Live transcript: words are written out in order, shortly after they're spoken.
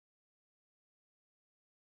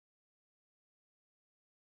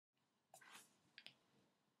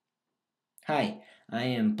Hi, I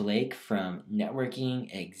am Blake from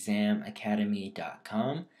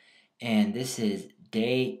networkingexamacademy.com, and this is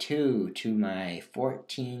day 2 to my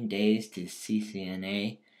 14 days to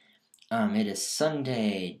CCNA. It is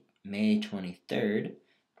Sunday, May 23rd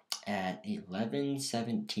at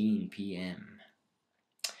 11:17 p.m.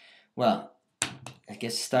 Well, I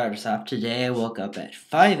guess to start us off today, I woke up at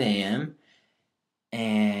 5 a.m.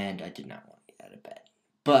 and I did not want to get out of bed,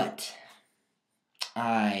 but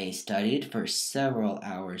I studied for several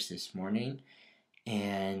hours this morning,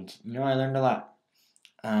 and I learned a lot.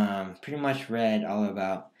 Pretty much read all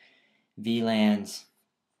about VLANs,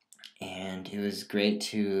 and it was great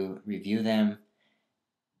to review them.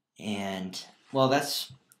 And well,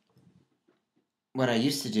 that's what I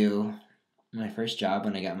used to do. My first job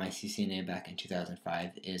when I got my CCNA back in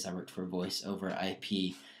 2005 is I worked for a voice over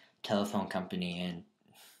IP telephone company, and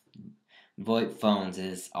VoIP phones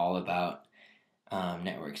is all about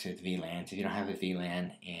networks with VLANs. If you don't have a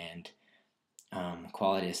VLAN and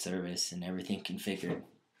quality of service and everything configured,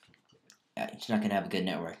 it's not going to have a good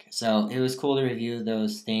network. So it was cool to review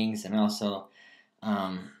those things, and also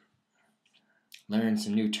learn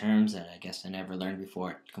some new terms that I guess I never learned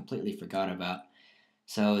before, completely forgot about.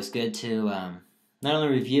 So it's good to not only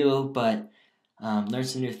review, but learn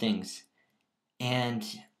some new things. And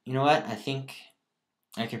you know what? I think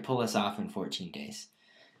I can pull this off in 14 days.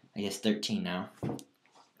 I guess 13 now.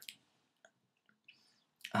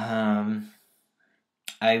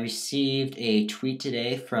 I received a tweet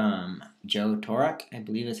today from Joe Torok, I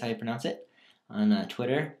believe is how you pronounce it, on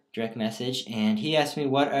Twitter, direct message, and he asked me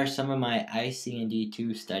what are some of my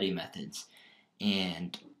IC&D2 study methods.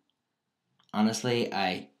 And honestly,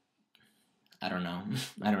 I don't know.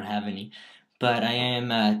 I don't have any. But I am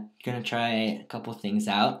going to try a couple things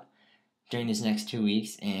out during these next 2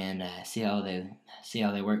 weeks and see how they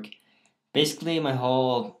work. Basically, my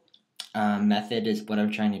whole method is what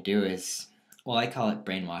I'm trying to do is, well, I call it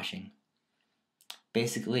brainwashing.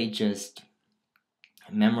 Basically, just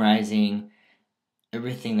memorizing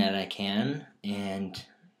everything that I can and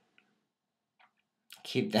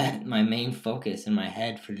keep that my main focus in my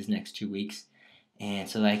head for these next 2 weeks, and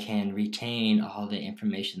so that I can retain all the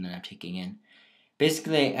information that I'm taking in.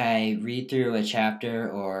 Basically, I read through a chapter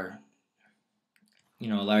or a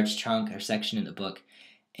large chunk or section in the book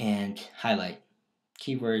and highlight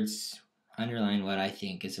keywords, underline what I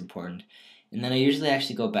think is important. And then I usually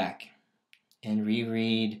actually go back and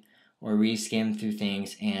reread or reskim through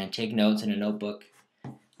things and take notes in a notebook.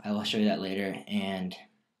 I will show you that later. And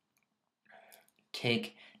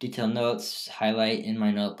take detailed notes, highlight in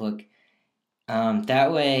my notebook.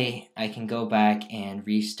 That way I can go back and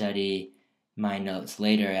restudy my notes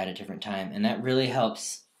later at a different time. And that really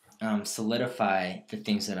helps solidify the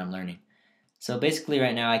things that I'm learning. So basically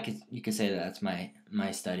right now you could say that that's my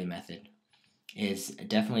study method, is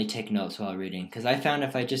definitely take notes while reading. Because I found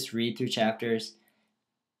if I just read through chapters,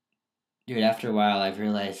 dude, after a while I've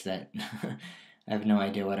realized that I have no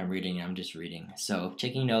idea what I'm reading, and I'm just reading. So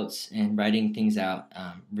taking notes and writing things out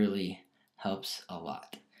really helps a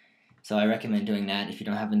lot. So I recommend doing that. If you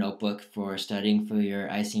don't have a notebook for studying for your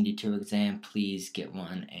IC&D2 exam, please get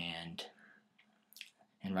one and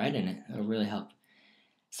write in it. It'll really help.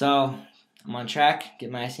 So I'm on track.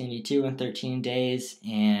 Get my IC&D2 in 13 days,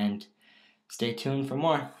 and stay tuned for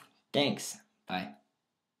more. Thanks. Bye.